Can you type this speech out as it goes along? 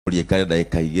Kare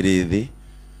ndagika igiri thi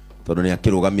tondu ni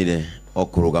akirugamire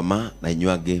okurugama na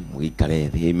inywange mugikare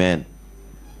thi. Amen.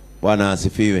 Bwana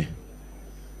asifiwe.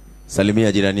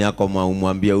 Salimia jirani yako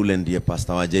umwambie ule ndiye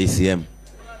pastor wa JCM.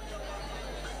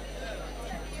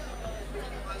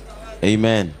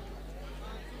 Amen.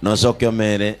 Na sokyo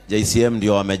mere JCM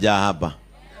ndio wamejaa hapa.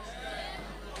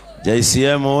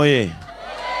 JCM oye.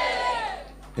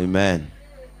 Amen.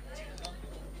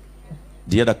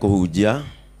 Ndienda kuhujia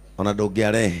ona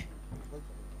ndungiarehe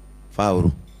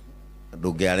Faulu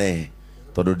ndungiarehe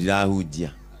tondu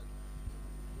ndirahunjia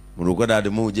mundu kwenda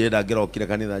ndimujie ndangirokire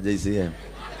kanitha JCM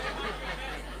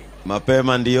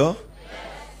mapema ndio.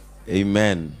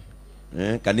 Amen.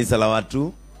 Kanisa la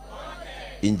watu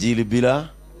injili bila.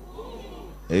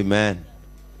 Amen.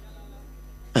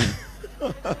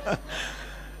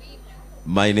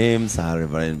 My name's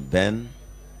Reverend Ben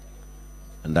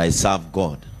and I serve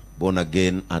God, born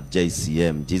again at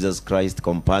JCM, Jesus Christ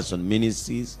Compassion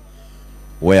Ministries,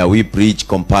 where we preach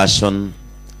compassion,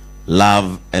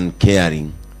 love and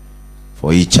caring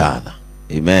for each other.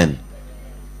 Amen.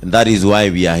 And that is why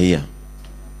we are here,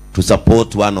 to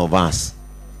support one of us.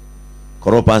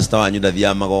 Koro pastor wanyu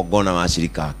ndathia magongona ma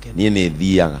shirika yake nie ni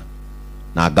thiaga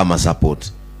na ngama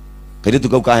support kiri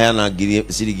tukauka heana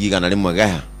ciringi 100 rimwe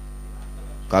geha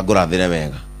kangurathire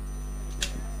wega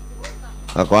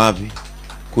ako wapi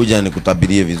kuja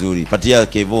nikutabirie vizuri, patia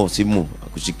Kevo simu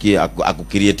akushikie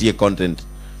akukreatie content.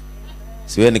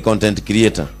 Siwe ni content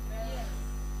creator,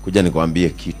 kuja nikwambie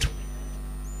kitu.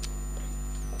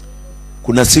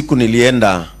 Kuna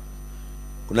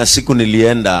siku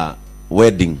nilienda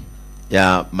wedding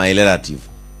ya my relative.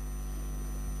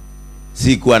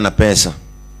 Sikuwa na pesa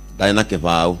ndari na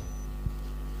kibao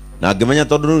na ngimenya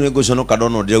tondu ni nguconoka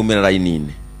ndono ndiraumira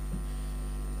raini-ini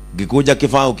ngikuja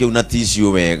kibao kiu na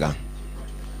tissue wega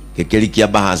gikirikia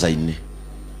bahasha-ini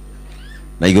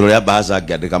na iguru ria bahasha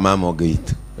ngiandika mama onge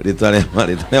witu ritwa ria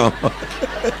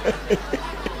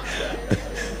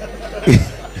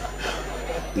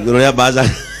iguru ria bahasha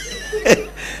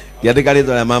ngiandika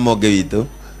ritwa ria mama onge witu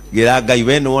ngira Ngai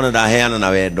we ni wona ndaheana na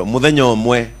wendo muthenya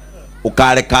umwe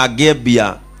ukareka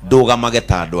ngiembia ndugamage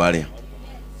ta andu aria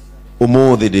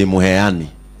umuthi ndi muheani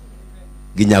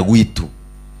nginya gwitu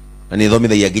na ni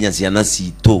thomithagia nginya ciana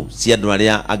citu cia andu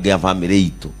aria angi a family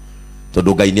itu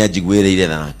tondu Ngai ni anjiguireire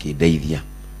na akindeithia.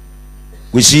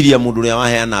 Gwiciria mundu ria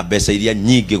waheana mbeca iria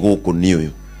nyingi guku ni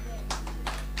uyu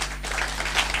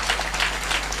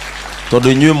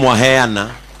tondu inyuĩ mwaheana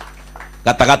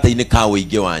gatagata-ini ka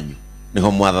uingi wanyu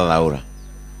niho mwathathaura.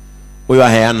 Uyu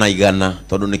aheana 100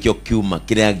 tondu nikio kiuma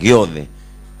kiria giothe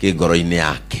ki ngoro-ini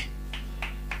yake.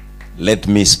 Let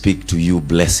me speak to you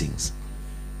blessings.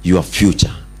 Your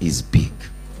future is big.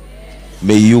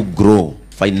 May you grow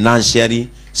financially,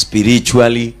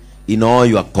 spiritually, in all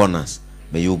your corners.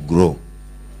 May you grow.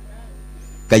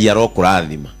 Ngai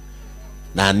arokurathima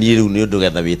na niĩ rĩu nĩ ũndũ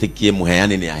getha wĩtĩkie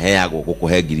muheani ni aheagwo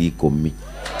gukuhe 10,000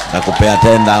 na kupea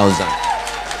 10,000,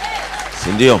 si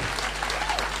ndio?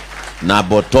 Na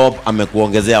botop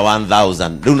amekuongezea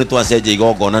 1,000. Rĩu nĩ twacenjia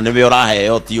igongona, niwe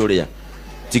ũraheo ti ũrĩa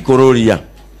ti Kururia.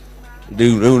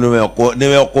 Rĩu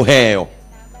niwe ũkũheo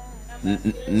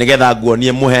nigetha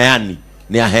nguonie muheani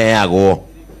ni aheagwo.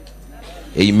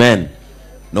 Amen.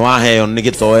 No aheo ni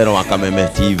gitoero wa Kameme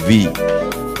TV.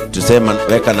 Tusema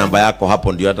weka namba yako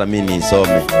hapo ndio hata mimi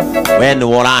nisome. Wewe ni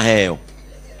uraheo.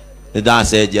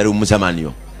 Ndacenjia rĩu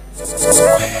mucemanio.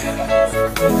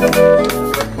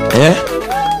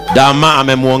 Dama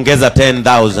amemuongeza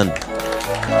 10,000.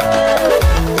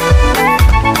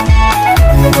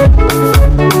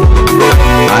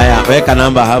 Haya, weka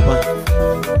namba hapa.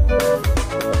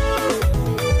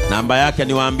 Namba yake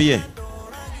niwaambie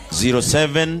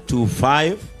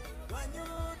 0725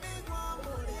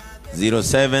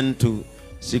 072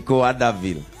 Shiko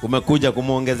Adaville. Umekuja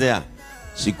kumuongezea.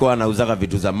 Shiko anauzaga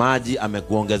vitu za maji,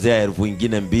 amekuongezea 1,000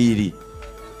 ingine 2.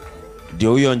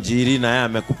 Ndio huyo njiri na yeye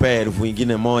amekupea 1,000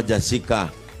 ingine 1. Shika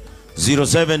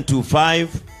 0725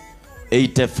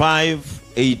 85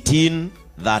 18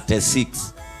 36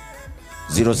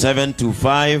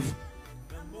 0725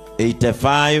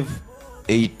 85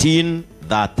 18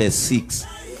 36.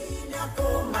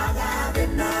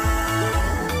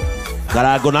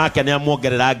 Karago nake ni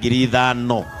amuongerera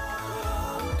 5,000.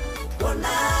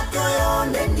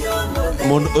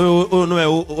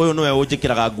 Uyu niwe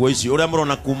unjikiraga nguo ici uria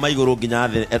murona kuma iguru nginya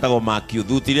thi etagwo Makiu.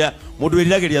 Thutiria mundu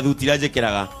wiriragiria thutiria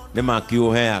njikiraga ni Makiu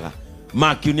uheaga.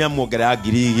 Makiu ni amuongerera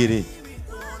 2,000.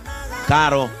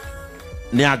 Karo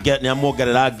ni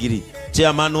amuongerera 2,000.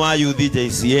 Chairman wa youth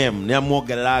JCM ni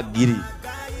amuongerera 2,000.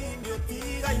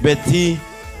 Beti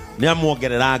ni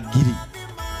amuongerera 2,000.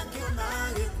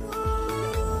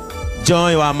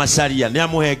 Joy wa Macharia ni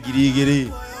amuhe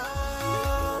ngiri.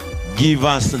 Give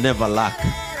us never lack.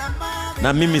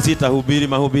 Na mimi sitahubiri,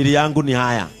 mahubiri yangu ni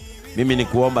haya. Mimi ni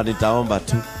kuomba, nitaomba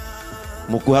tu.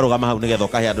 Mukuharu kama hau nigetho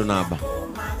kahe andu namba.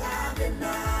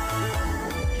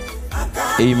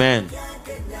 Amen.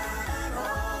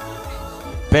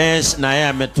 Pes na yeye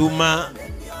ametuma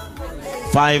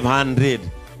 500.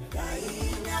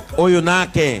 Oyo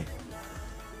nake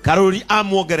Karuri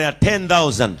amuongerea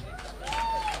 10,000.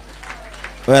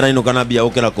 Wewe raino kana bia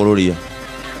ukira Kururia.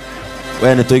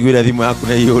 Wewe ni tuiguire thimu yaku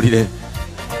na iyurire.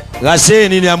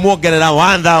 Gaceni ni amuongerera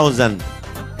 1,000.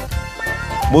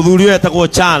 Muthuri uyu etagwo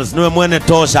Charles niwe mwene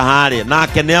tosha hari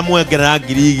nake ni amuongerera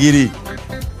 2,000.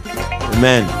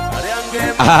 Amen.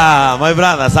 My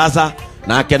brother sasa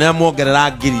nake ni amuongerera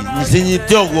 2,000.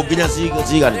 Nsinyite ogwo nginya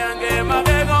cigani.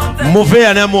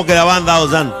 Mufea ni amuongerera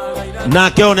 1,000.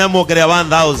 Nake ni amuongerera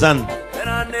 1,000.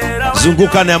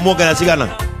 Zunguka ni amuongerera cigana.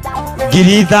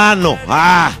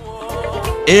 5,000.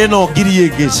 Eno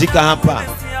 2,000 shika hapa.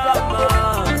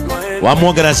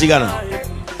 Wamuongerera cigana.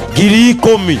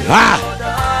 10,000.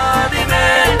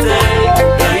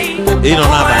 Ino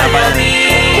namba.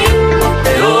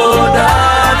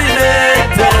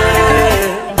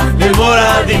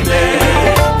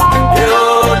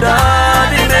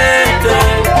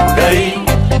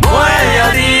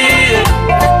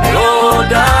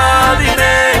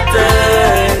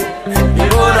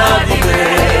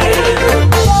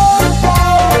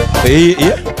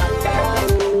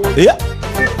 Yeah.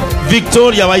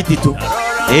 Victoria Waititu.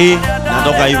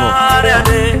 Natoka hivyo.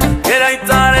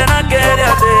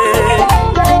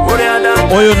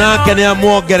 Oyo nake ni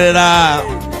amuongerera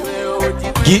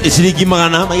shilingi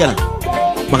 500.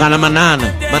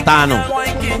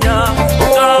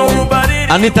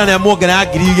 Anita ni amuongerera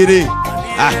 2,000.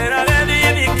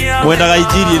 Mwendaga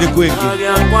ijiri ni kwingi.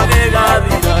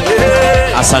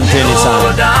 Asanteni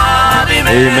sana.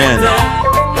 Amen.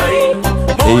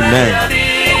 Amen.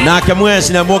 Nake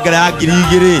mwesi ni amuongerera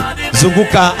 2,000.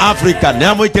 Zunguka Africa ni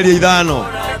amuikeria 5.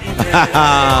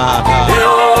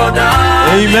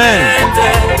 Amen.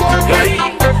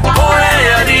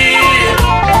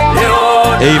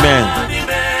 Amen.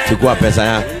 Chukua pesa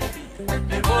yako.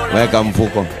 Weka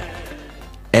mfuko.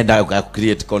 Enda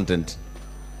create content.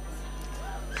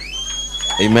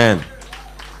 Amen.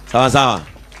 Sawa.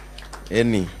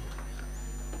 Eni.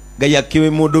 Gaya kiwe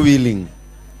mundu willing.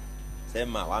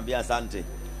 Sema, waambia asante.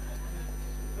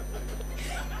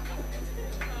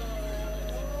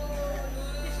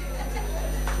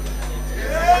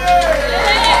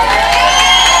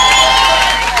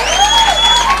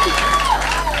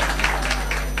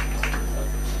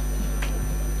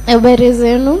 Habari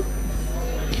zenu.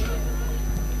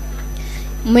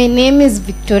 My name is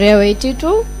Victoria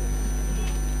Waititu.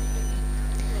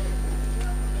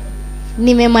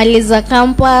 Nimemaliza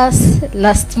campus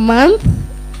last month,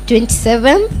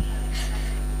 27th.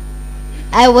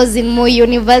 I was in Moi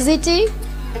University,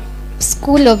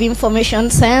 School of Information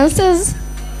Sciences.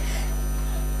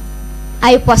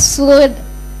 I pursued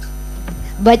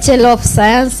Bachelor of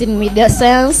Science in Media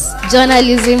Science,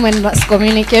 Journalism and Mass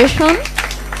Communication.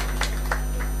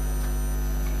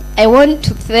 I want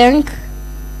to thank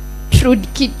Trude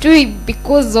Kitui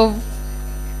because of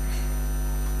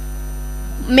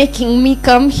making me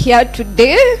come here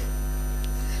today.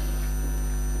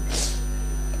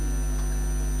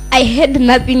 I had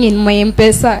nothing in my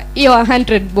M-Pesa. Iyo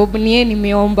 100 bob niye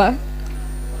nimeomba.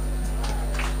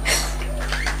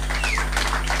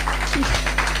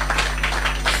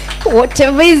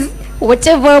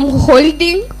 Whatever I'm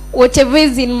holding, whatever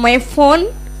is in my phone,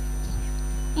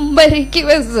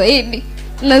 mbarikiwe zaidi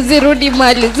na zirudi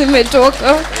mali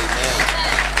zimetoka.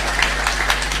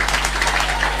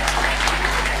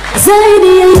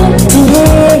 Zaidi ya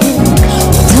yote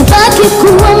tabaki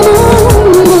kuwa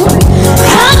Mungu,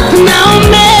 hakuna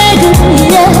omega,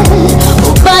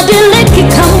 ubadiliki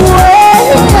kamwe.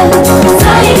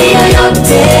 Zaidi ya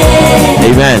yote,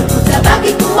 amen,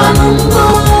 tabaki kuwa Mungu.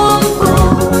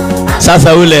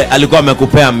 Sasa ule alikuwa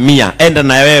amekupea 100, enda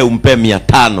na wewe umpe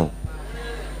 500.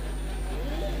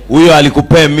 Huyo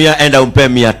alikupea 100, enda umpe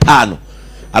 500.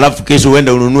 Alafu kesho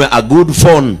uende ununue a good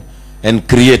phone and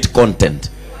create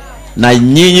content. Na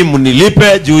nyinyi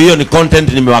mnilipe juu hiyo ni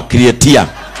content nimewacreatea.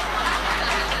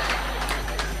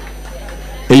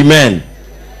 Amen.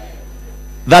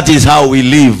 That is how we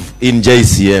live in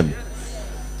JCM.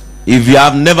 If you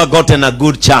have never gotten a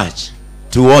good church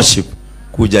to worship,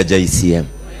 kuja JCM.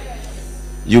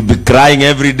 You'll be crying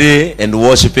every day and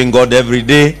worshiping God every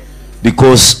day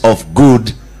because of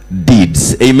good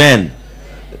deeds. Amen.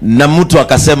 Na mtu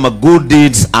akasema good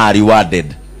deeds are rewarded.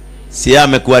 Si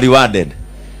amekuwa rewarded.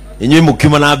 Inyuĩ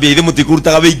mũkiuma na mbia ithe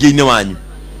mũtikurutaga wĩingĩ-inĩ wanyu.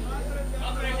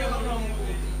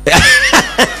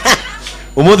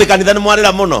 Umuthi kanitha nĩ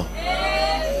mwarĩra mũno.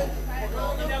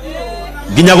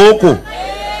 Nginya gũkũ.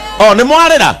 Oh, nĩ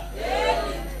mwarĩra.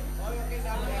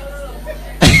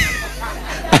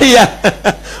 Aya.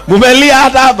 Mumelia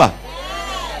hata hapa.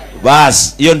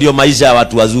 Bas, hiyo ndio maisha ya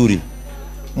watu wazuri.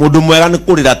 Mundu mwega nĩ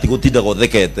kũrĩra ti gũtinda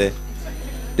gũthekete.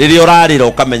 Rĩrĩa ũrarĩra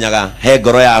ũkamenyaga he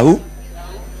ngoro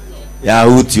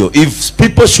yahutio. If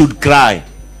people should cry,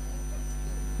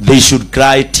 they should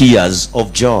cry tears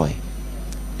of joy.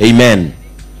 Amen.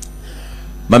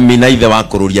 Mami na ithe wa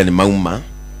Kururia ni mauma,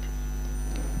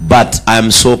 but I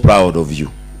am so proud of you.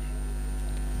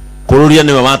 Kururia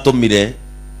ni watumire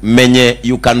menye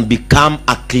you can become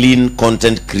a clean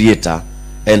content creator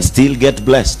and still get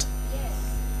blessed.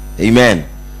 Amen.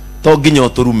 To nginya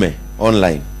uturume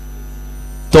online,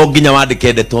 to nginya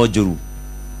wandike ndeto njuru,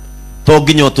 to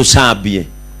nginya utucambie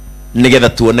nigetha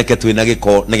tuoneke twina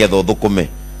giko nigetha uthukume.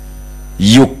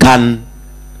 You can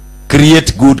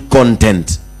create good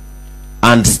content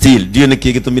and still. Dio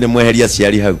niki gitumire mweheria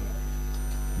ciari hau.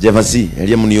 Jefasi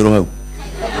heria muniuru hau.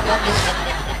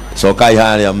 Sokai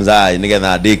haria mzai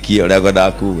nigetha ndiki uria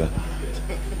ngwenda kuga.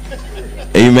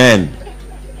 Amen.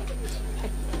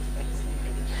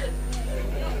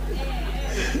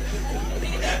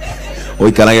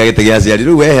 Oi karaga gite gya ciari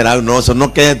riu wehera no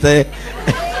conokete.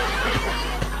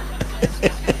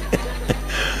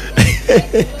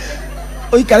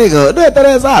 Oi karaga ndo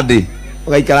Teresa ndi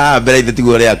ugaikara mbere ithe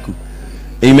tiguo riaku.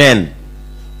 Amen.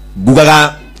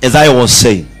 Gugaga, as I was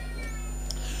saying,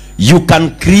 you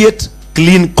can create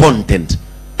clean content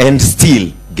and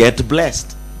still get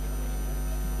blessed.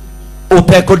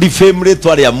 Uteko defame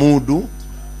ritwa ria mundu,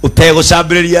 uteko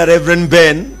shabiria Reverend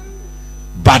Ben,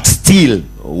 but still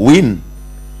win.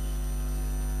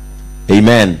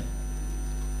 Amen.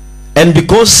 And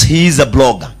because he is a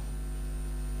blogger,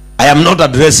 I am not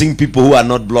addressing people who are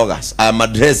not bloggers. I am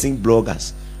addressing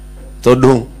bloggers.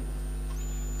 Todo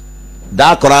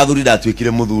ndakora thuri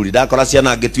ndatwikire muthuri, ndakora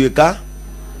ciana ngitwika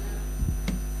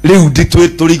riu nditwe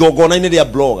turi igongonaini ria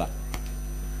blogger.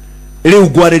 Riu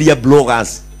gwariria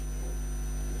bloggers.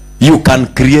 You can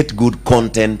create good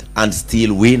content and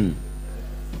still win.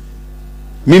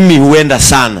 Mimi huenda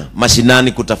sana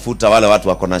mashinani kutafuta wale watu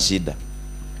wako na shida.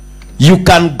 You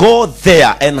can go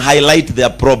there and highlight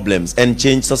their problems and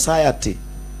change society.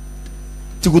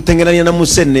 Tigutengerania na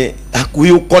musene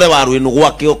hakuhi ukore waru inu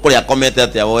gwake ukore akomete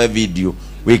ati awe video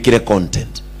wikire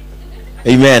content.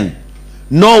 Amen.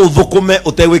 No uthukume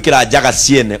utewikira jaga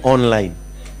ciene online.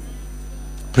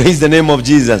 Praise the name of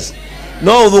Jesus.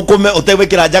 No uthukume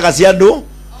utewikira jaga ciandu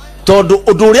tondu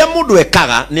undu uria mundu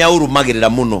ekaga ni aurumagirira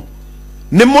muno.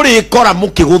 Ni muri kora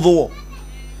mukiguthwo.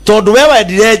 Tondu we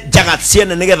wendire jaga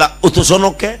ciene nigetha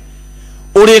utuconoke.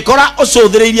 Urikora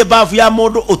ucuthireirie bafu ya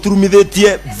mundu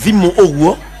uturumithitie thimu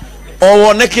uguo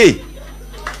owoneke.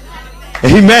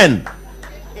 Amen.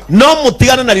 No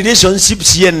mutigane na relationship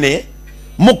ciene,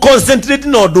 mu concentrate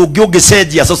no ndu ungi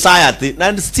ungicenjia society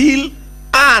and still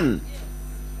earn.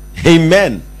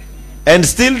 Amen. And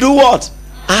still do what?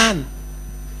 Earn.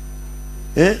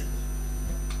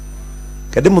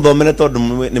 Kadi muthomere tondu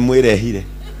ni mwirehire.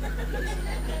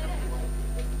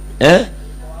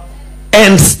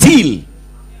 And still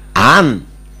earn.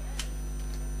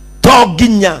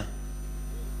 Toginya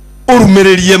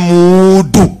urumiririe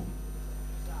mundu,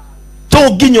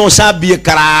 toginya ocambie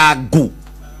karangu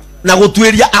na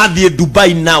gutwiria athie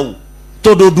Dubai now,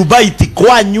 tondu Dubai ti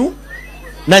kwanyu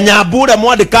na nyambura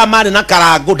mwandika mari na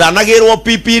karangu ndanagirwo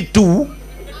PP2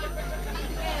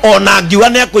 ona ngiwa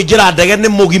ne kuingira ndege ni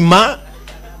mugima.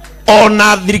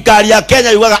 Ona thirikari ya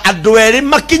Kenya yugaga andu eri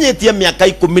makinyitie miaka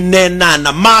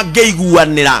 18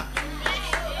 mangeiguanira.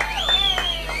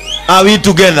 Are we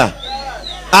together?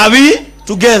 Are we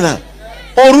together?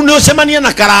 Oru ni ucemania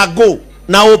na karangu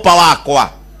na upa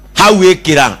wakwa hau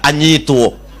ikira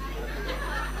anyitwo.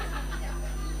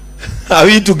 Are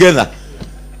we together?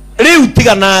 Riu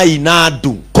tiganai na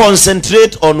andu.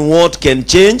 Concentrate on what can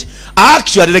change.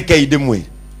 Actually reke idimwe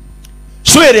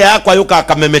swere yakwa yuka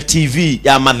Kameme TV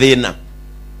ya mathina.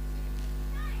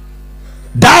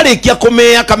 Ndarikia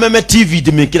kumea Kameme TV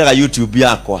ndimikiraga YouTube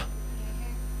yakwa.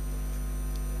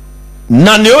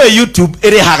 Na niwe YouTube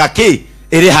irihaga ki?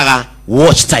 Irihaga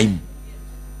watch time.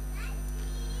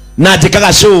 Na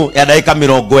njikaga show ya dakika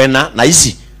 40 na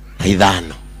ici na 5.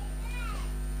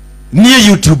 Ni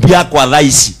YouTube yakwa thaa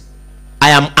ici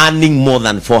I am earning more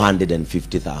than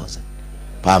 450,000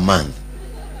 per month.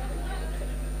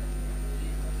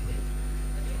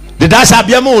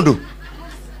 Ndashabia mundu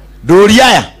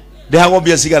nduriaya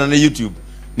ndihagobia sigana na YouTube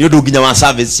ni undu nginya wa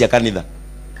service cia kanitha.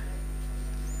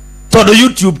 todo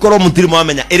YouTube koro mutiri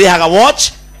mwamenya irihaga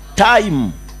watch time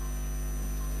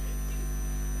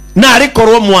na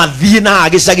rikorwo mwathie na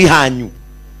agicagi hanyu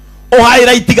o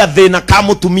highlight gathina ka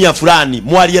mutumia fulani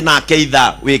mwarie nake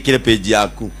itha wikire page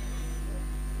yaku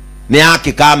ni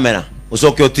yake kamera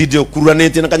ucoke utinde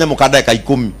ukuranite na kanyamu kada ka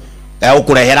 10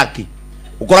 ukurehera ki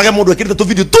ukorage mundu ekirite tu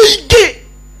video tuingi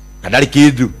na ndari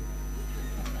kindu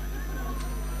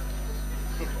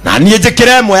na niĩ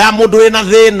njĩkĩre ĩmwe ya mũndũ wĩna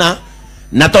thĩna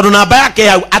na tondũ namba yake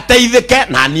hau ateithĩke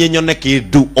na niĩ nyone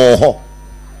kĩndũ oho.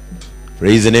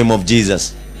 Praise the name of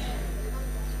Jesus.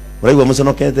 Uraigua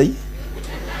mũconokete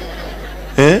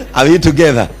are we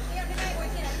together?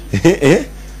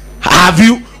 Have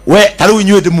you we taru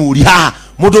inyuĩ ndĩmũri haha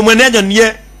mũndũ mwene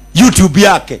nyonie YouTube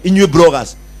yake inyuĩ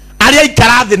bloggers arĩa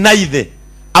ikara thĩ na ithe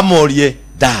amorie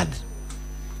dad,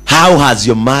 how has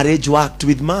your marriage worked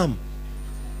with mom?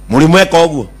 Mulimweka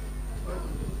oguo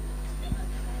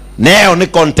neo ni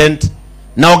content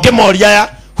na ongemoria ya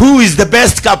who is the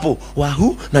best couple wa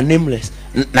who na nameless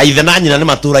na ithe na nyina ni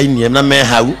matura inie na me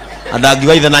hau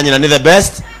adangiwa ithe na nyina ni the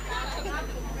best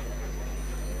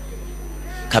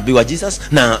kabiwa Jesus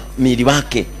na miri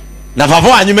wake na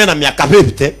vavo anyume na miaka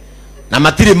 50 na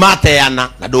matiri mateana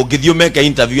na ndungithio meke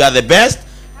interview ya the best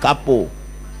couple.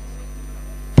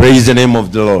 Praise the name of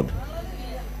the Lord.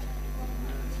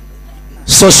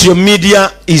 Social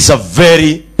media is a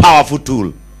very powerful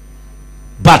tool,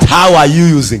 but how are you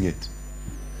using it?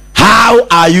 How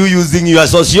are you using your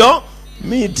social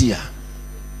media?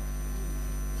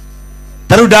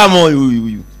 Tarudamo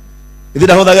yu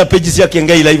ithida hothaga pages yake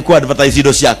ngai live kwa advertise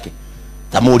indo ciake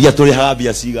tamuria turi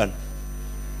habia cigana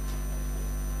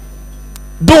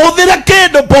nduthira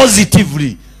kendo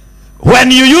positively.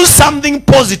 When you use something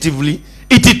positively,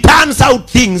 it turns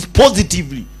out things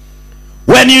positively.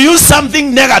 When you use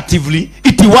something negatively,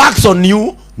 it works on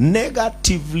you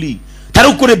negatively.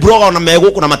 Taru kuri blogger na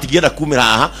mego kuna matigienda kumira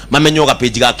haha mamenyoga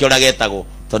page gake ora getago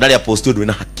tondari post ndu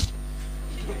na haki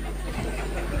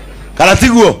kana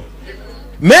tiguo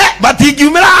me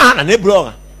batingiumira haha na ne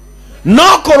blogger no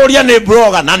Kururia ne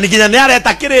blogger na nginya ne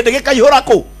areta kirinde gikaihura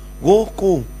ku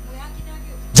guku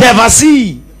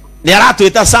Jevasi ne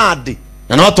aratwita Sunday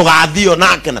na no tugathio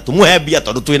nake na tumuhebia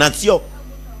tondu twina cio.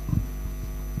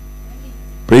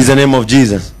 Praise the name of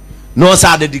Jesus. No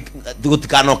Sunday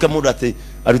gutikanoke mundu ati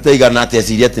aruta igana ati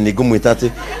asiria ati ningumwita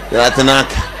ati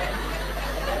nake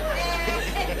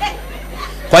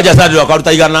kwaja Sunday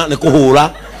wakaruta igana ni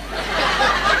kuhura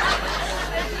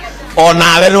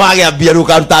ona we ni wagiambia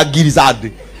rukaruta ngiri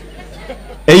Sunday.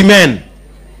 Amen.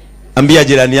 Ambia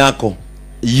jirani yako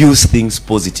use things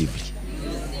positively.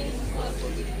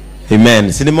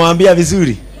 Amen. Si nimewambia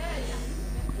vizuri?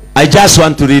 I just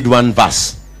want to read one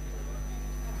verse.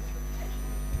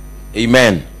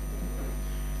 Amen.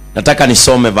 Nataka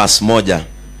nisome verse moja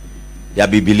ya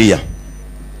Biblia.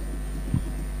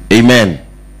 Amen.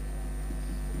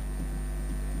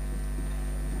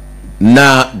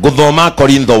 Na guthoma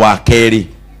Korintho wa keri.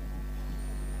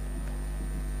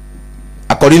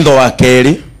 Korintho wa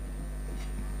keri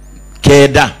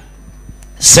keda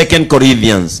 2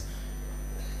 Corinthians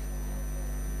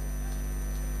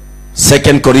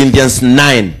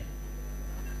 9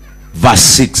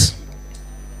 verse 6.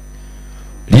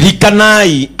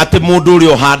 Lirikanai ati mundu uri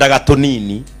ohandaga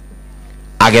tunini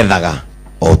agethaga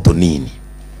o tunini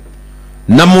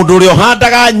na mundu uri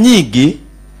ohandaga nyingi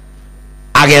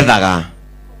agethaga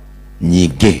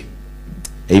nyingi.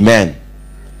 Amen.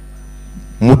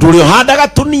 Mundu uri ohandaga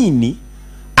tunini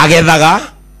agethaga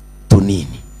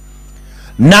tunini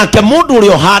nake mundu uri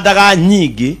ohandaga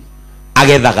nyingi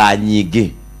agethaga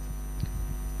nyingi.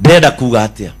 Ndenda kuga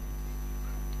atia?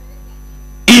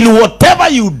 In whatever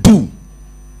you do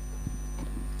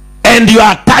and you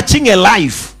are touching a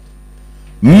life,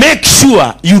 make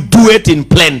sure you do it in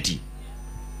plenty.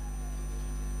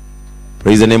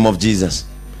 Praise the name of Jesus.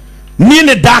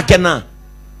 Nini dakena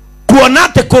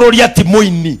kuonate Kururia ti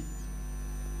muini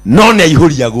no ne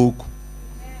ihuria guku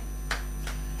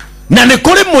na ne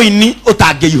kuri muini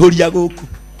utange ihuria guku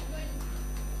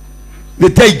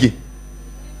niteigi.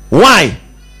 Why?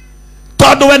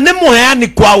 Tondu we ni muheani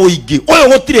kwa uingi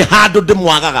uyu gutire handu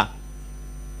ndimwagaga.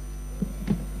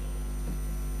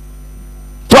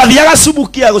 Twathiaga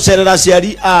Subukia gucerera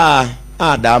ciari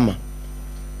dama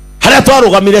haria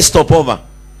twarugamire stopover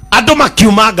andu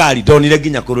makiuma ngari ndonire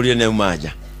nginya Kururia ne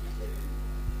umaja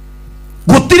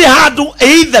gutire handu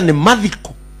either ni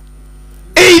mathiko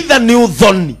either ni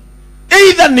uthoni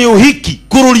either ni uhiki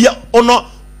Kururia ono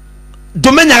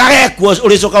ndumenyaga gekuo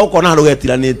uricoka ukona handu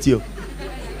getiranitio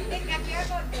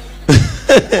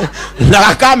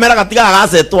na kamera gatiga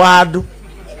gasetwa andu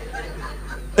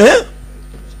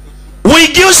wigi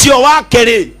Uingi ucio wake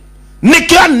ri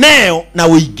nikio neo na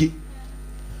uingi.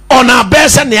 Ona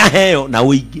mbeca ni aheo na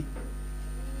uingi.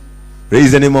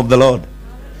 Praise the name of the Lord.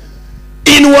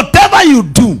 In whatever you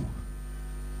do,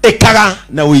 ekaga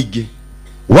na uingi.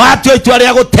 Watu itua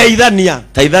ria guteithania,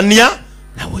 teithania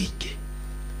na uingi.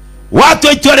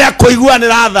 Watu itua ria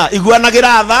kuiguanira tha,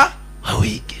 iguanagira tha na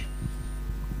uingi.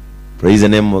 Praise the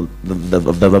name of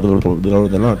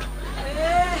the Lord.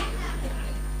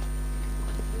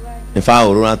 If I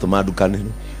were not to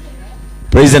madukani.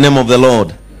 Praise the name of the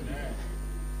Lord.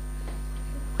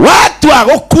 Watu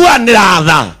agokuanira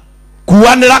tha,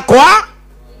 kuanira kwa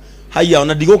haya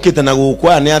ona ndigukite na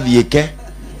gukwa ni athiike.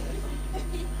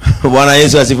 Bwana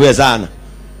Yesu asifiwe sana.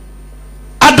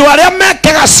 Andu aria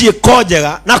mekaga ciiko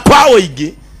njega na kwa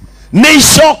uingi ni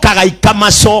icokaga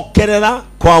ikamacokerera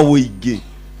kwa uingi.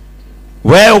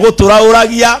 We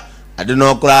uguturauragia andu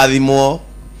no kurathimwo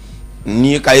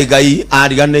ni kai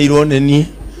ariganeirwo neni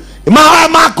mahoya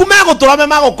maku meguturame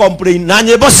mago complain na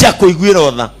nyimbo cia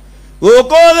kuiguira tha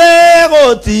gukuthe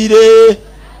gutire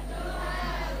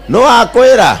no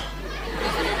akwira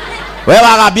we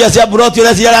wagambia cia buroti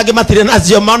ule cia rangi matire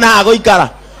nacio maona hago ikara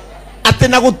ati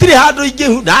na gutire handu ingi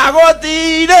na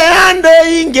gutire handu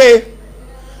ingi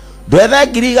ndwethe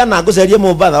ngiriga na ngucerie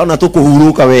Mombatha ona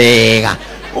tukuhuruka wega.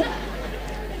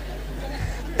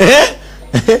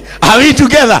 Are we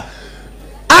together?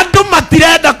 Andu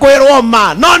matirenda kwirwo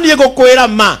ma no nie gukwira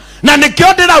ma na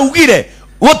nikio ndiraugire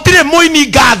gutire muini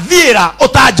ngathiira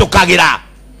utanjukagira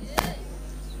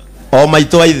o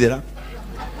maitu aithira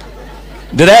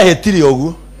ndirehitire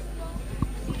uguo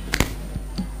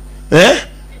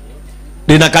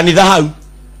ndina kanitha hau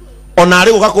ona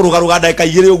ari gukakurugaruga ndeka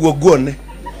igire uguo nguone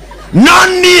no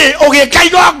nie ugika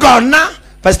igongona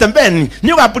Pst Ben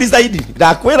ni uga preside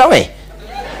ndakwira we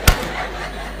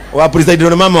wa preside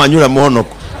no mama wanyura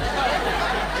muhonoku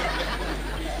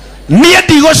nie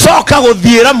ndigocoka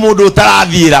guthiira mundu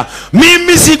utarathiira.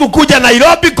 Mimi sikukuja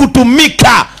Nairobi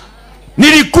kutumika,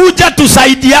 nilikuja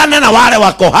tusaidiane na wale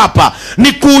wako hapa.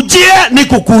 Nikujie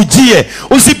nikukujie,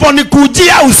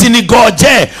 usiponikujia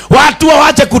usinigoje. Watu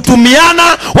waache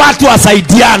kutumiana, watu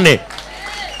wasaidiane.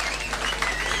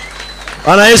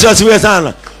 Bwana Yesu asifiwe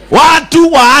sana.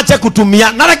 Watu waache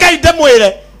kutumiana. Na reke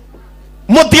ndemwire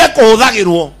mutie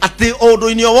kuthagirwo ati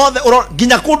undu-ini wothe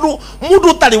nginya kundu mundu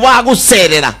utari wa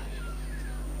gucerera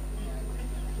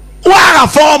waga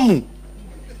fomu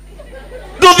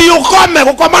nduthi ukome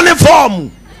gukoma ni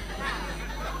fomu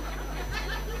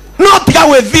no tiga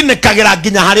withinikagira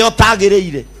nginya haria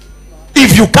utagiriire.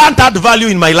 If you can't add value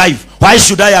in my life, why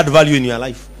should I add value in your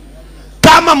life?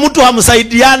 Kama mtu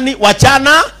hamsaidiani,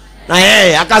 wachana na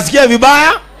yeye. Akasikia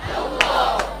vibaya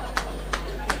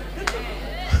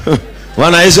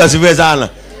Bwana Yesu asifiwe sana.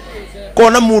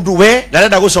 Kona mundu we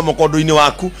ndarenda gucoma kondu-ini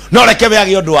waku no reke we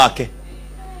agi undu wake.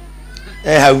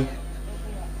 Hau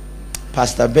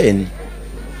Pst Ben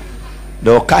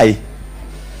ndokai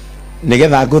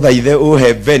nigetha nguthaithe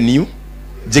uhe venue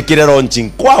njikire launching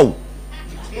kwau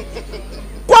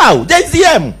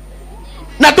JCM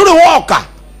na tuli woka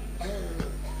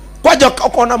kwaje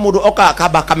ukona mundu oka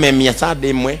akaba kamemia sade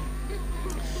imwe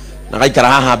na gaikara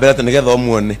haha mbere te nigetha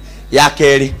umuone ya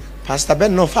keri Pst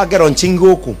Ben no fage launching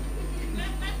guku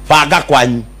faga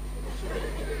kwanyu.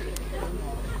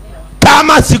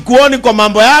 Kama sikuoni kwa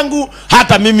mambo yangu,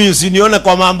 hata mimi usinione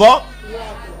kwa mambo.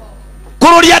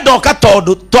 Kururia ndoka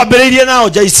tondu twambiriirie nao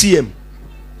JCM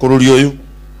kururia uyu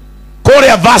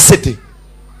kuria varsity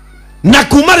na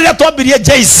kuma riria twambirie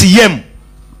JCM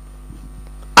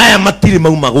aya matiri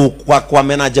mauma gukwa kwa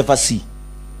mena Jefferson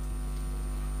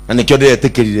na nikio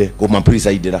ndiretikirire kuma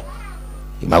presidera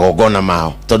magogona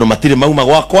mao tondu matiri mauma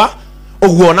gwakwa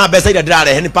uguo na mbeca ira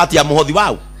ndirarehe ni party ya muhothi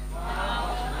wao.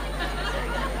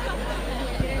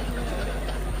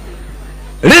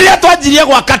 Riria twanjirie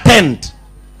gwaka tent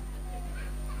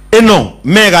ino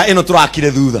mega ino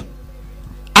turakire thutha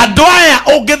andu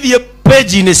aya ungithie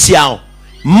page-ini ciao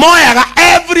moyaga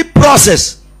every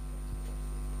process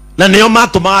na nio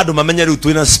matuma andu mamenye riu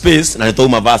twina space na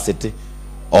nituma varsity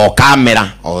o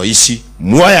camera o ici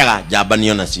moyaga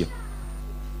jambanio nacio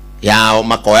yao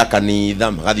makoya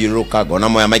kanitha magathiuruka ngona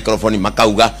moya microphone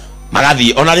makauga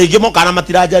magathie ona ringi moka na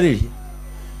matiranjaririe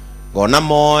ngona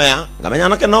moya ngamenya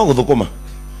nake no guthukuma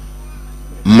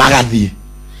magathie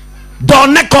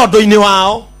ndone kondu-ini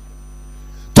wao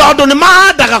tondu ni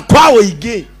mahandaga kwa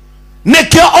uingi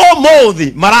nikio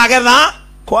umuthi maragetha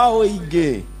kwa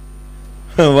uingi.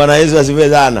 Bwana Yesu asifiwe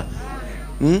sana.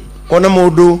 Kona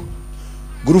mundu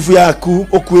grupu yaku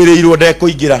ukwirirwo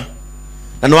ndekuingira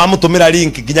na no amutumira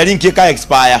link nginya link ika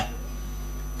expire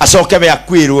acoke we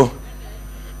akwirwo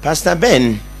Pst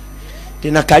Ben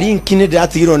Tina karinki ni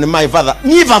ndatigirwo ni my father.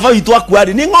 Ni baba witu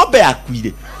akuari ni ng'ombe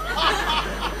akuire.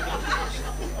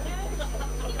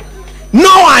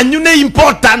 No anyu ni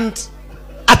important.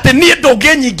 Ate ni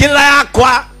ndũngĩnyingĩrĩra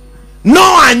yakwa.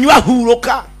 No anyu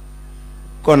ahuruka.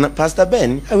 Kona Pst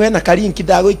Ben, we na karinki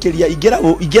ndagũikĩria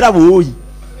ingĩra wũi.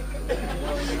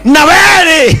 Na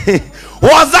were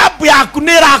WhatsApp yaku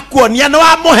nĩ ĩrakuonia nĩ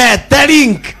wamũhete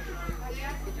link.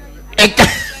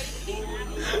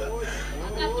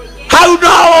 Hau no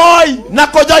oi na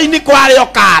kujoin kwari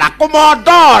okara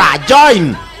kumondora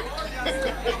join.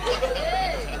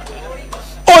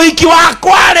 Oiki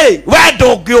wakwa ri we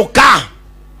ndũngĩũka.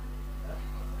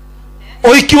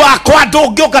 Oiki wakwa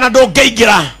ndũngĩũka na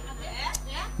ndũngĩingĩra.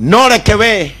 No reke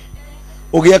we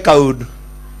ũgĩe kaũndũ.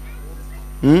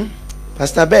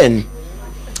 Pst Ben,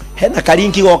 hena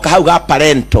karinki goka hau ga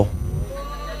parento.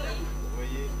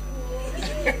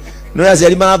 No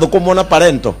aciari marathukumwo na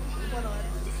parento.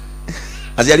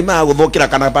 Aciari magũthũkĩra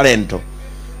kana parento.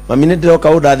 Mami nĩ ndĩroka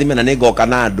ũndathime na nĩ ngoka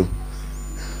na andũ.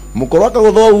 Mũkũrũ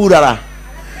akagũthwo urara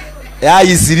ya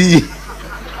isiri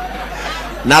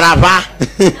na raba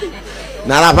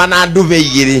na nduve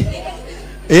igĩrĩ.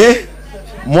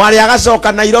 Mwari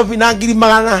agacoka Nairobi na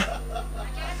 200,000.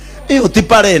 Uti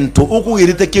parento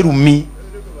ukugirite kirumi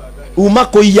uma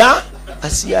kuiya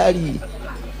aciari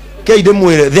keide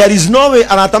mwire. There is no way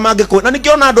arata mangĩkũ. Na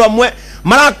nĩkĩona andũ amwe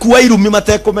marakua irumi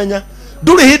matekumenya.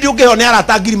 Ndũrĩ hĩndĩ ũngĩhone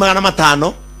arata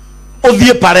 500,000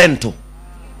 ũthiĩ parento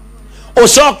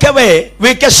ucoke we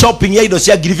wike shopping ya indo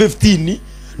cia 15,000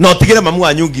 na ũtigĩre mamu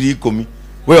wanyu 10,000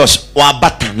 we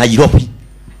wambata Nairobi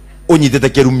unyitete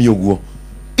kirumi ũguo.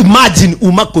 Imagine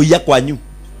uma kuiya kwanyu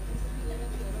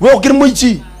we ũkĩrĩ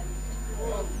mũici.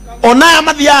 Ona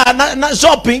mathia na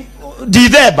shopping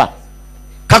Dithemba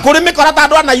kakuri mikora ta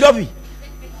andũ a Nairobi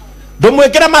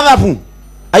ndũmwĩkĩre mathabu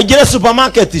aingĩre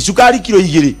supermarket sukari kilo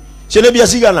 2 ciene bia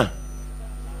cigana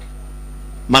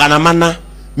 400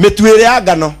 mĩtu ĩrĩ ya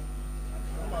ngano.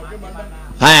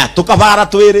 Haya tukabara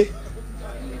twĩrĩ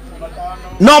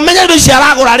no menye indo ici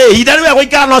aragũra rĩ ihinda rĩu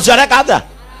egũikara no cio areka atĩa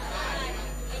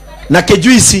na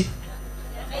kĩjuici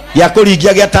gĩa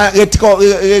kũringia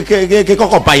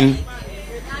gĩkokopaini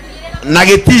na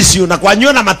gĩticiũ na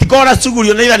kwanyua na matikora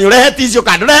cugurio na ithani ũrehe ticiũ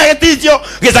kandi ũrehe gĩticiũ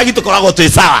gĩcagi tũkoragwo twĩ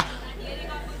sawa.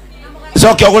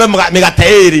 Coke ũgũre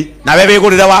mĩgate 2 na we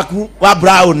wĩgũrĩre waku wa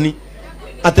brown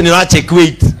atĩ nĩ wa check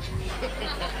weight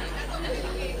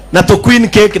na to queen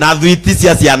cake na thwiti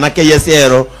cia ciana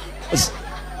KSL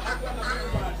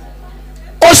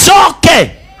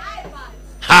ucoke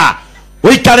ha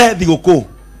uikare thigũkũ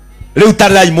rĩu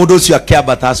tarĩrai mũndũ ũcio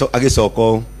akĩambata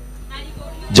agĩcoka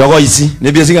jogo ici nĩ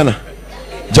mbia cigana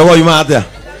jogo yuma atia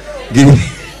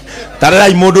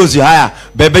tarĩrai mũndũ ũcio. Haya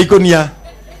mbembe ikonia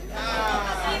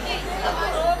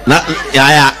na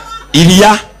haya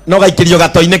iria no gaikĩrio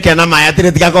gatoinĩ kena maya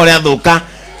atĩ tigakorwo athũka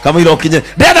kama iro kinye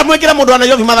ndenda mwĩkĩre mũndũ wa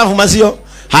Nairobi mathabu macio.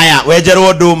 Haya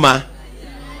wenjerwo ndũma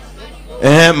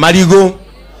marigo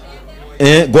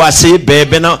ngwacĩ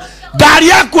mbembe na ngari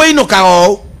yaku ĩinũkaga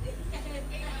ũũ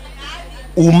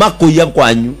uma kũiya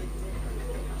kwanyu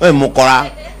we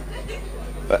mukora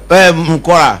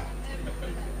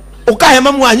ukahe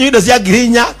mamu wanyu indo cia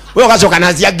 4,000 we ugacoka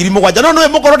na cia 7,000 no we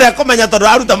mukoro ndekũmenya tondũ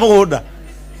aruta mũgũnda.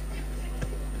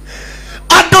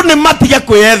 Andũ nĩ matige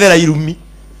kwĩyethera irumi.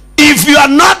 If you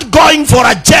are not going for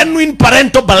a genuine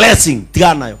parental blessing,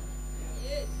 tigana nayo.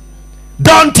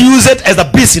 Don't use it as a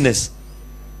business.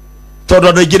 Tondũ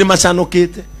andũ aingĩ nĩ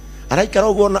macanũkĩte araikara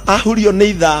ũguo na ahurio nĩ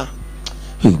ithaa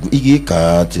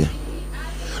igĩka atĩa.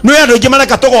 No ya ndoike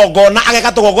mareka tũgongona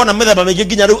ageka tũgongona mĩthemba mĩingĩ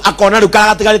nginya rĩu akona rĩu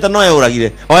karagatigarĩte no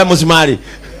yũragire oe mũcimari.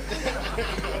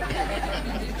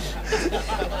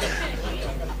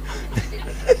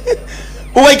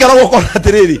 Ugaikara ũgũkona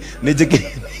atĩrĩrĩ nĩ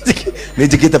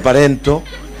njĩkĩte parento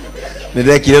nĩ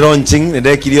ndekire launching nĩ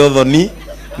ndekire ũthoni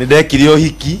nĩ ndekire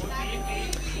ũhiki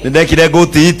nĩ ndekire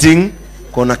goat eating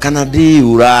kona kana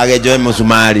ndiurage njoe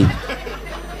mũcumari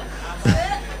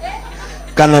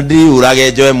kana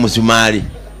ndiurage njoe mũcumari.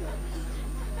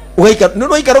 Ugaikara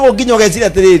no ikara ũginyo gecira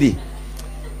atĩrĩrĩ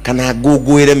kana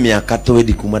ngũngũĩre mĩaka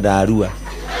 20 kuma ndarua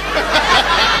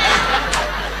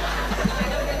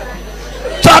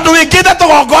tondũ wĩkĩte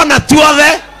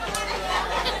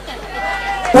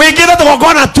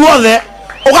tũgongona tuothe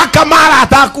ũgakamara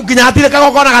ataku nginya hatirĩ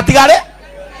kagongona gatigare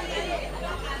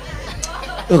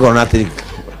ũgona atĩrĩ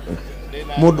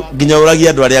mũndũ nginya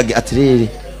ũragia andũ arĩa angĩ atĩrĩrĩ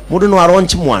mũndũ no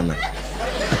aronchi mwana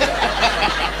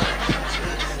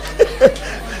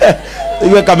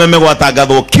iwe kameme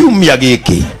gwatangathwo kiumia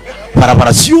gĩkĩ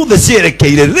barabara ciothe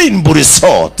cierekeire Rainbow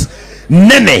Resort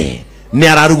nene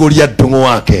nĩ ararugũria ndũng'ũ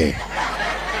wake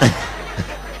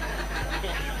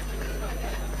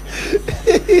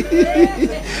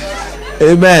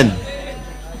Amen.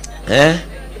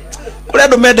 Kule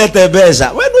ndo mendete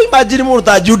mbeca. We no imagine mũndũ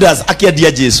ta Judas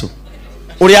akĩendia Jesu.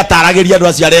 Ũrĩa ataragĩria andũ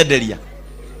acio arenderia.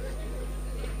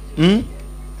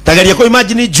 Tageria ko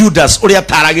imagine Judas ũrĩa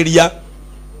ataragĩria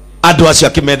andũ acio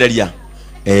akĩmenderia.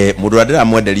 Mũndũ ũrĩa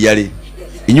ndĩramwenderia rĩ,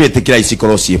 inyuĩ ĩtĩkĩra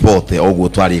icikorwo ciĩbote ũguo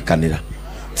twarĩkanĩra.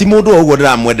 Ti mũndũ ũguo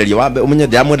ndĩramwenderia, wambe ũmenye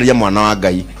ndĩramwenderia mwana wa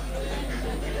Ngai.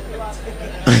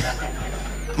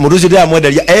 Mũndũ ũcio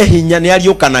ndĩramwenderia hinya nĩ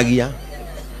ariũkanagia.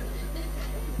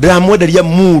 Ndĩramwenderia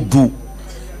mũndũ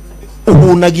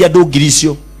ũhunagia andũ ngiri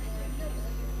icio.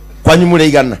 Kwanyu mũrĩ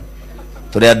igana?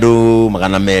 Tũrĩ andũ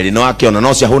 200 no akĩona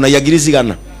no cia hunagia ngiri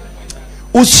cigana.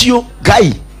 Ucio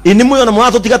Ngai ini mũyona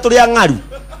mwatũtiga tũrĩ ang'aru.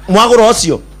 Mwagũra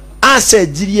ũcio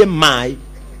acenjirie mai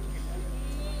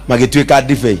magĩtuĩka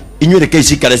ndibei. Inyuĩ reke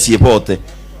icikare ciĩbote.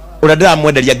 Ũrĩa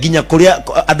ndĩramwenderia nginya kũrĩa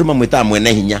andũ mamwĩtaga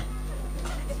mwene hinya.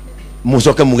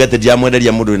 Mucoke mugete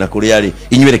ndiamwenderia mũndũ na kũrĩa arĩ.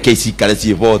 Inyuĩ reke icikare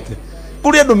ciĩbote.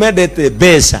 Kũrĩa andũ mendete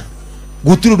mbeca.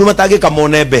 Gũtirĩ ũndũ matangĩka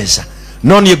mone mbeca.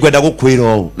 No niĩ ngwenda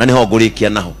gũkwĩra ũũ na nĩho ngũrĩkia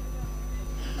naho.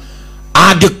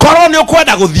 Angĩkorwo nĩ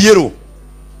ũkwenda gũthiĩrwo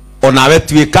onawe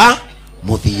tuĩka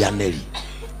mũthianĩri.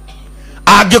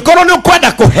 Angĩkorwo nĩ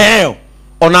ũkwenda kũheo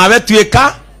onawe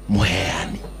tuĩka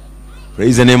mũheani.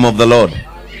 Praise the name of the Lord.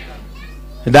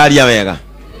 Ndaria wega.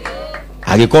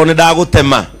 Angĩkorwo nĩ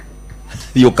ndagũtema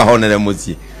thiĩ ũkahonere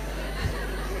mũciĩ.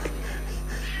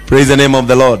 Praise the name of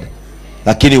the Lord.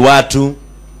 Lakini watu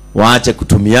waache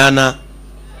kutumiana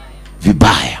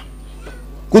vibaya.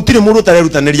 Gũtirĩ mũndũ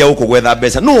ũtarerutanĩria gũkũ gwetha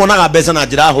mbeca. No wonaga mbeca na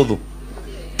njĩra hũthũ.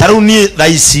 Tarĩu niĩ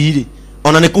thaicĩ rĩ,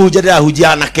 ona nĩ kũhunjia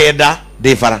ndĩrahunjia na kenda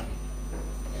ndĩ bara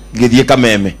ngĩthiĩ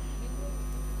Kameme.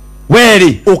 We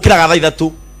rĩ ũkĩraga thaa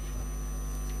 3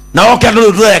 na oke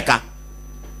andũ rũreka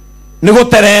nĩ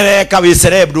gũterereka wĩ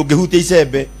celeb ndũngĩhutia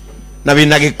icembe na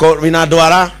wĩna gĩko wĩna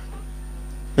ndwara.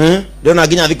 Ndĩona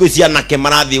nginya thikũ ici anake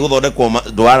marathiĩ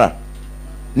gũthondekwo ndwara.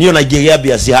 Niĩ ona ingĩgĩa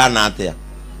mbia cihana atĩa.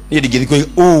 Niĩ ndingĩthikũ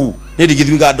niĩ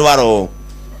ndingĩthikũ ndwara ũũ.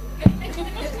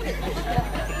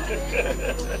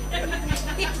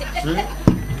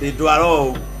 Ndwara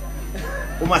ũũ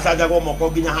umasajagwo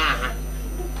moko nginya haha.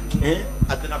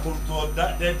 Atĩ na kũrutwo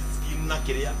dead skin na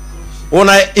kĩrĩa.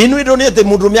 Ona inu ndo nĩ atĩ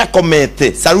mũndũ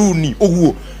mĩakomete saruni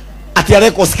ũguo atĩ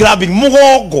areko scrubbing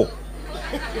mũgongo.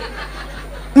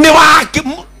 Nĩ wake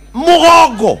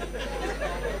mũgongo.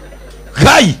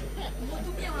 Ngai.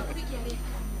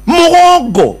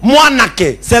 Mũgongo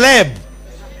mwanake celeb.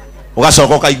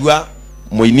 Ugacoka ukaigua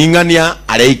mũining'ania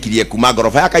areikirie kuma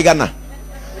ngorofa ya kaigana.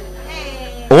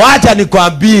 Wacha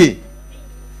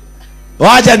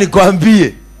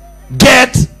nikwambie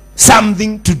get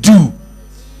something to do.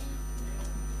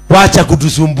 Wacha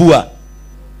kutusumbua.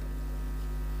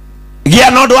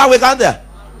 Gia no ndo wa gwĩka atĩa.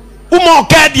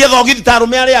 Umokendie thogithi ta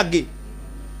arũme arĩa angĩ.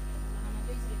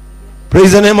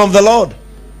 Praise the name of the Lord.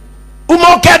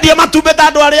 Umokendie matumbĩ ta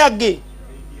andũ arĩa angĩ.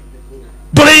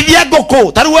 Ndũrĩithie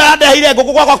ngũkũ. Ta rĩu andeheire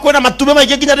ngũkũ gwakwa kwĩna matumbĩ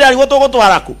maingĩ nginya ndĩrarigwo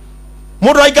tũgũtwara kũ.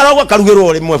 Mũndũ aikara ũguo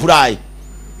akarugĩrwo rĩmwe furaĩ.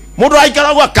 Mũndũ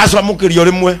aikara ũguo akacamũkĩrio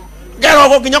rĩmwe. Ngero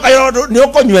ũguo nginya nĩ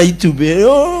ũkũnyua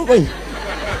itumbĩ.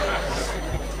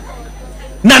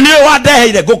 Na nĩwe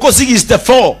wandeheire ngũkũ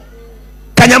 64.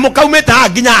 Kanyamu kaumĩte haha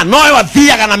nginya nowe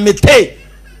wathiaga na mĩtĩ.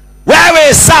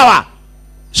 Wewe sawa.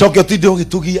 Coke ũtinde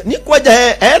ũgĩtugia. Niĩ kwanja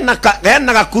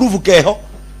hena gakurubu keho.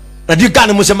 Na ndiũ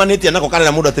kana mũcemanĩtie nako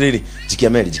kana mũndũ atĩrĩrĩ. Jikia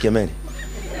meri.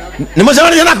 Nĩ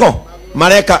mũcemanĩtie nako?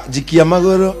 Mareka jikia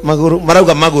magũrũ.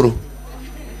 Marauga magũrũ.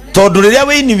 Tondũ rĩrĩa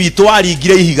wĩini witũ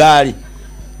waringire ihigari.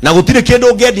 Na gũtirĩ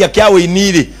kĩndũ ũngĩendia kĩa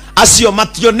wĩini rĩ. Acio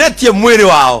mationetie mwĩrĩ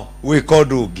wao gwĩka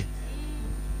ũndũ ũngĩ.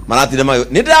 Maratire mayo.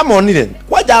 Nĩ ndĩramonire.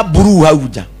 Kwanja buru hau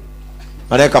nja.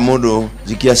 Mareka mũndũ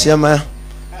jikia ciama.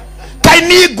 Kai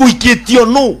nĩ ngũikĩtio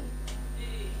no.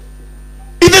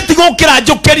 Ithe tiga ũkĩra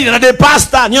njũkĩrire na ndĩ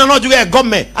pastor. Niĩ no njuge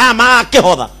ngome.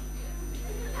 Makĩhotha.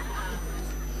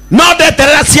 No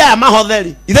ndeterera ciaya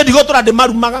mahotheri. Ithe ndigũtũra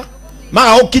ndĩmarumaga.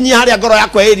 Maga ũkinyia harĩa ngoro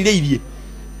yakwa ĩrirĩirie.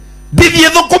 Ndithiĩ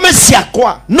thũkũme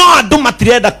ciakwa. No andũ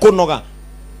matirenda kũnoga.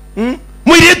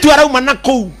 Mũirĩtu arauma na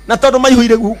kũu. Na tondũ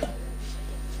maihũire gũkũ.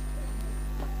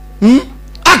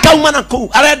 Akauma na kũu.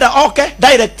 Arenda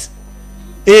direct.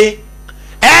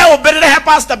 Ũmbĩrĩre he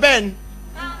Pst Ben.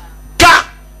 Ka.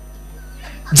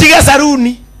 Jige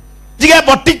saruni. Jige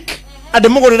boutique. Andĩ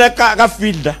mũgũrĩre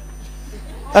gafilda.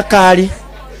 Akari.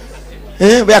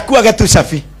 We akuage tu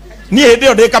safi. Ni hĩndĩ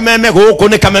ĩyo ndĩ Kameme gũkũ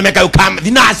nĩ Kameme kau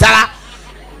thinacara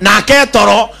nake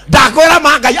toro ndakwĩra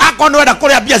Mangai akwa nĩ wenda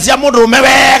kũrĩa mbia cia mũndũrũme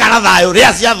wega na thayũ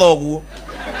rĩa cia thoguo.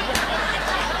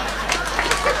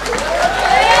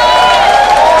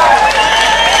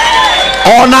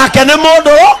 Onake nĩ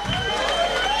mũndũ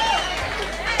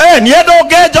nie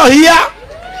ndũngĩnjohia.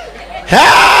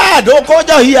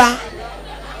 Ndũkũnjohia.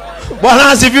 Bwana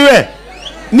asifiwe.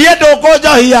 Nie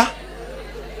ndũkũnjohia.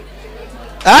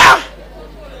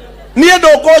 Nie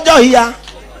ndũkũnjohia.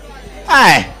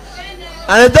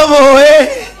 Anetoboe.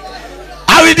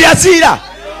 Awidi asira.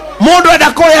 Mundu enda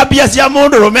kũrĩa mbia cia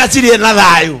mundu rume acirie na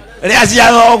thayu. Rĩa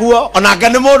cia ũguo onake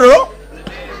nĩ mundu.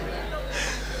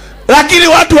 Lakini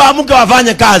watu waamuke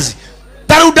wafanye kazi.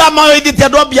 Taruda mayo ithite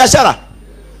andũ a biashara.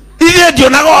 Ithe ndio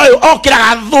nago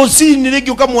okiraga thucini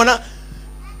rĩngĩ ukamwona.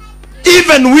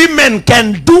 Even women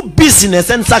can do business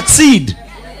and succeed.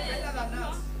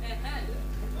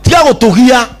 Tia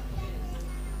gutugia.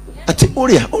 Ati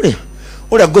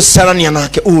uria gusarania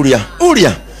nake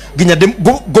uria ginya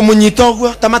ngumunyita ogwo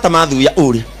tamata mathuya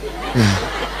uria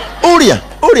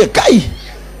kai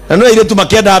na no ile tu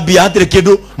makenda bia hatire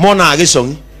kindu mona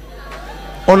agicongi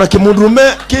ona kimundurume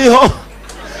kiho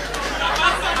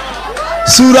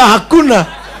sura hakuna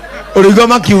urigo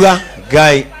makiuga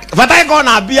gai fatai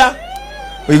kona bia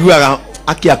uiguaga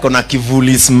akiakona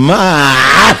kivuli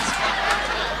smart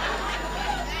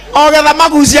ogetha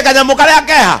magucia kanyamu karia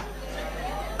keha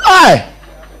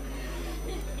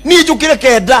ni jukire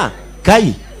keda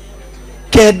kai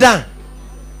keda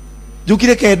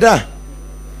jukire keda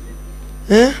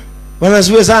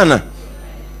wanasuwe sana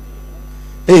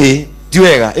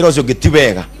tiwega irocio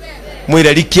ngitiwega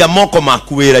mwire rikia moko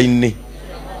maku wira-ini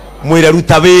mwire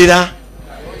ruta wira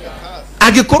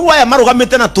angikorwa aya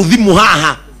marugamite na tuthimu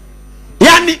haha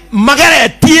yani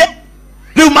mageretie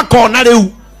riu makona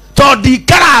riu tondi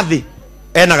karathi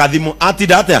ena gathimu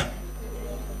atinda atia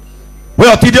we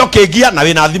otinde okingia na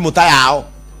wina thimu ta yao.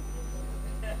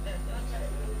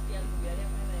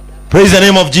 Praise the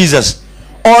name of Jesus.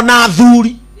 Ona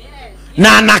thuri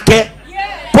na anake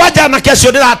kwaja anake cio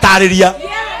ndiratariria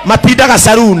matindaga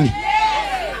saruni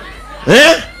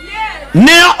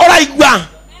nio uraigua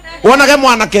wonage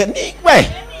mwanake ni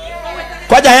we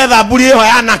kwaja he thamburi iho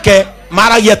ya anake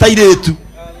maragia ta iretu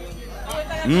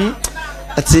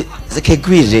ati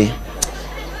zekegwire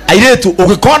airetu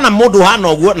ukikona mundu hana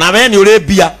ogwo na we ni uri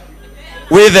bia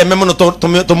witheme muno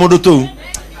to mundu tu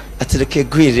atireke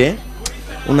gwire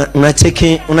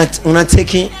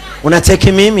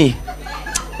unateki mimi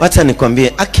wacha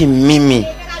nikwambie aki mimi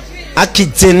aki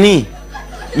jeni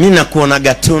mimi nakuona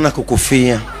gatuna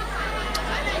kukufia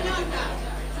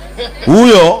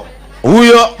huyo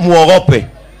muogope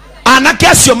anake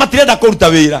acio matirenda kuruta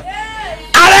wira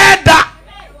arenda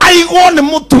aigwo ni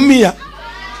mutumia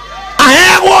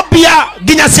ahegwo bia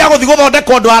nginya cia guthi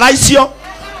guthondeka undu ara icio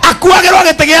akuagirwo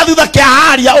gite gia thutha kia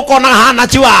haria ukona hana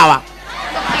chiwawa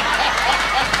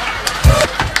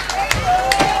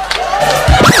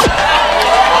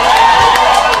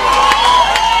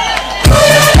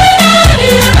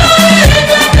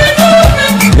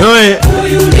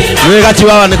Nwe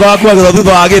gachiwawa niko akuagirwo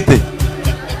thutha wa gite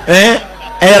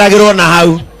eragirwo na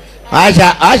hau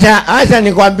acha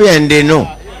nikwambie ndino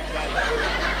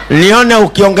nione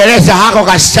ukiongelesha hako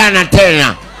kasichana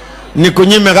tena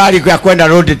nikunyime gari ya kwenda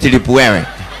road trip wewe.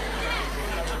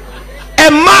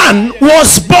 A man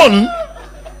was born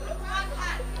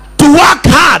to work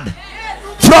hard.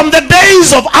 From the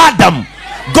days of Adam,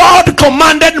 God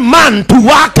commanded man to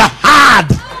work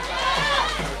hard.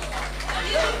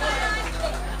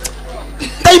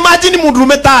 Imagine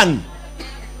mundurume tani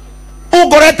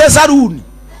ugorete saruni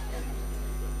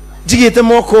jigite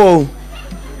moko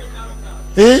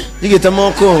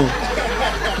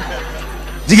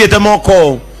jigite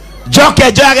moko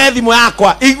joke joge thimu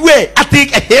yakwa igwe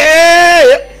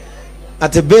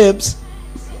ati babes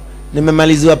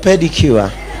nimemaliziwa pedicure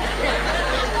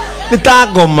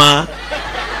nitagoma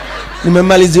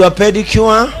nimemaliziwa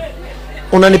pedicure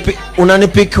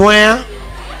unanipikwea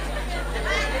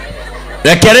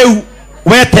rekereu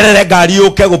weterere gari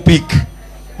uke gupik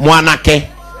mwanake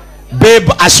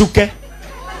babe ashuke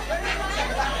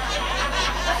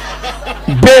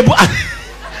babe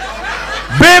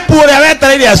ule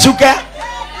weterere ashuke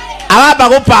araba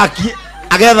gupaki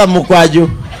agetha mukwaju.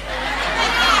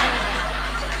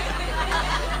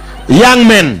 Young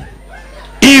men,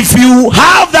 if you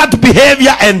have that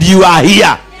behavior and you are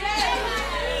here,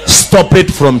 stop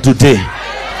it from today.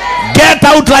 Get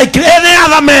out like any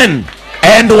other man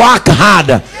and work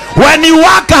hard. When you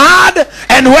work hard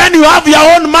and when you have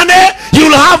your own money,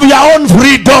 you'll have your own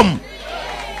freedom.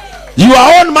 Your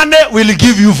own money will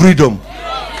give you freedom.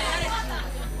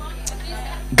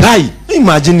 Guy,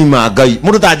 imagine ma guy.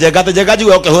 Muruta jega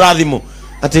jiwe okehura thimu.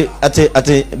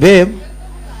 Ati babe,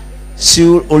 si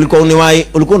ulikuwa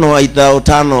unawaita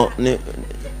utano ni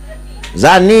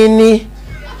za nini?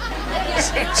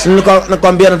 Si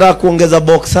nakwambia nataka kuongeza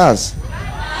boxers.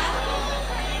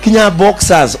 kinya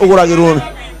boxers uguragirwo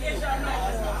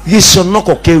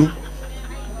giconoko kiu.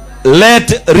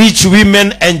 Let rich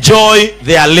women enjoy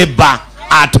their labor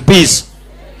at peace.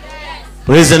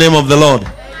 Praise the name of the Lord.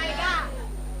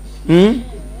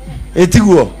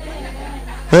 Etiguo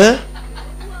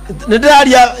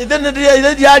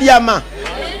nediaria ma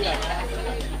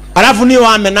alafu ni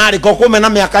wamenari kokume na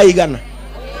miaka igana.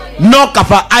 No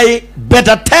kapa, I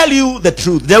better tell you the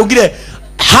truth. They will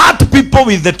hurt people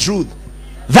with the truth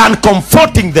than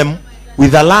comforting them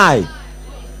with a lie.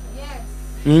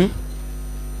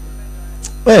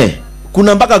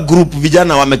 Kuna mpaka group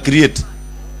vijana wame create.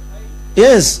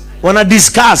 Yes, wana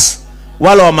discuss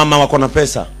wale wa mama wako na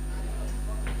pesa.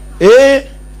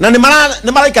 Na ni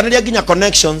mara ikanalia ginya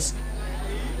connections.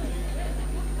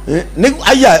 Ni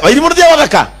aya, wailimurudia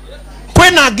wakaka.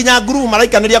 Kwena ginya group mara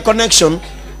ikanalia connection.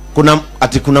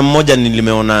 Kuna mmoja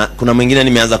nilimeona, kuna mwingine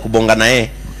nimeanza kubonga na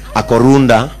ako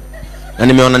Runda na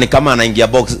nimeona ni kama anaingia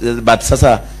box, but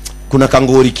sasa kuna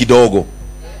kangori kidogo.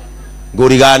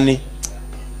 Ngori gani?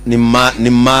 Ni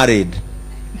married.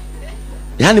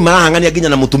 Yani mara hangania ginya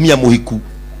na mutumia muhiku.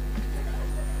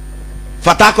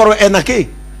 Fatakoro enake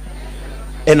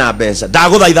ena besa.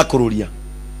 Daguthaitha Kururia,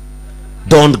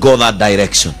 don't go that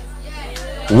direction.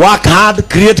 Work hard,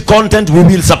 create content, we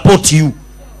will support you.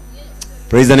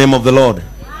 Praise the name of the Lord.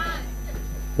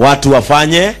 Watu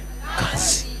wafanye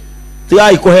kazi.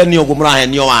 Tia ikoheni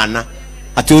ogumraheni wana.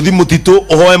 Ati uthi mutito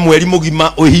ohoe mweri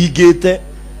mugima ohingite.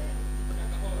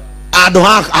 Ando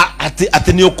ha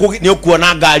ati ni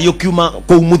okuona ngari okiuma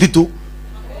kou mutito.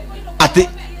 Ati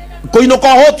koino ko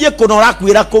hotie kuno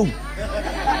rakwira kou.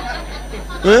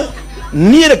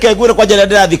 Ni reke gwire kwa jere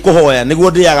ndathi kuhoya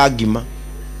niguo ndiaga ngima.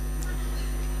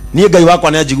 Ni Ngai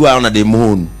wakwa ni ajigua ona ndi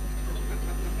muhunu.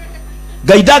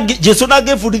 Ngai Jesu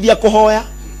ndangĩbundithia kuhoya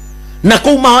na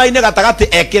kuu mahoya-inĩ gatagati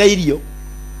ekĩra irio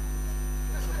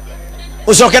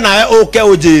ucoke nawe uke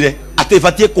unjire ati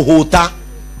batie kuhuta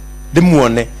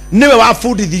ndimuone. Niwe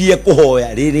wabundithirie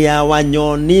kuhoya. Riria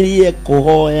wanyonirie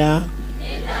kuhoya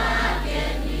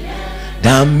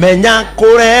ndamenya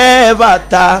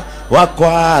kurebata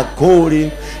wakwa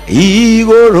kuri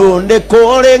iguru ndi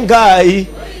kuri Ngai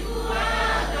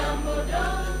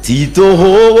tito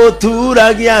hogo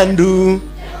turagia andu,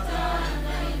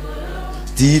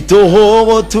 tito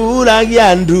hogo turagia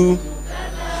andu.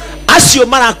 Acio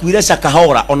marakwire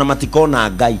cakahora ona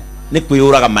matikona Ngai ni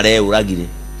kwiyuraga mareuragire.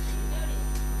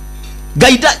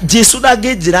 Ngai Jesu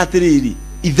ndangĩnjĩra atĩrĩrĩ,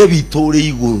 ithe witũ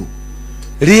ũrĩ igũrũ,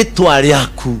 rĩtwa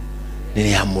rĩaku nĩ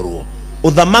rĩamũrwo,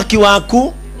 ũthamaki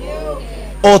waku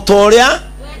o ta ũrĩa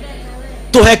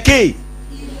tũhe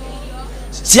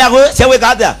cia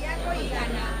gwĩka atĩa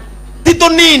tito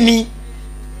nini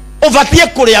ubatie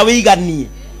kuria wiganie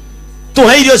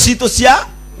tuhe irio citũ cia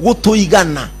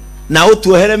gutuigana na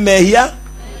utuohere mehia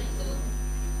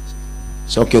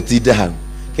coke utinde hau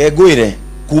ke ngwire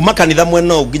kuma kanitha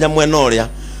mwena nginya mwena uria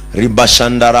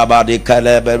ribashandara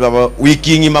badikale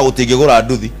wiki ngima gutingigura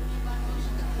nduthi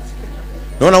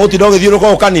nona gutinda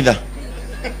ugithiuruka kanitha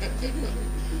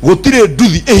gutire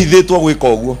nduthi ihithitwo gwika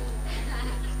uguo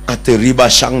ati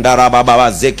ribashandara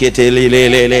baba zekete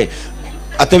lelelele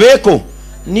ati weko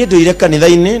ni nduire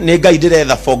kanitha-ini ni Ngai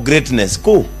ndiretha for greatness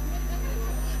ku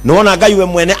nona Ngai we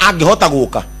mwene angihota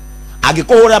guka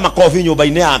angikuhurira makofi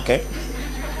nyumba-ini yake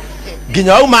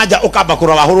nginya au manja ukamba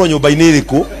kurora hurwo nyumba-ini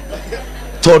iriku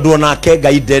tondu onake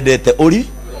Ngai ndendete uri.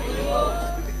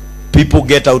 People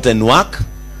get out and work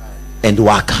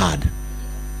hard.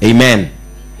 Amen.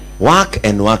 Work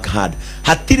and work hard.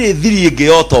 Hatire thiri ingi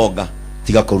yotonga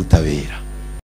tiga kuruta wira.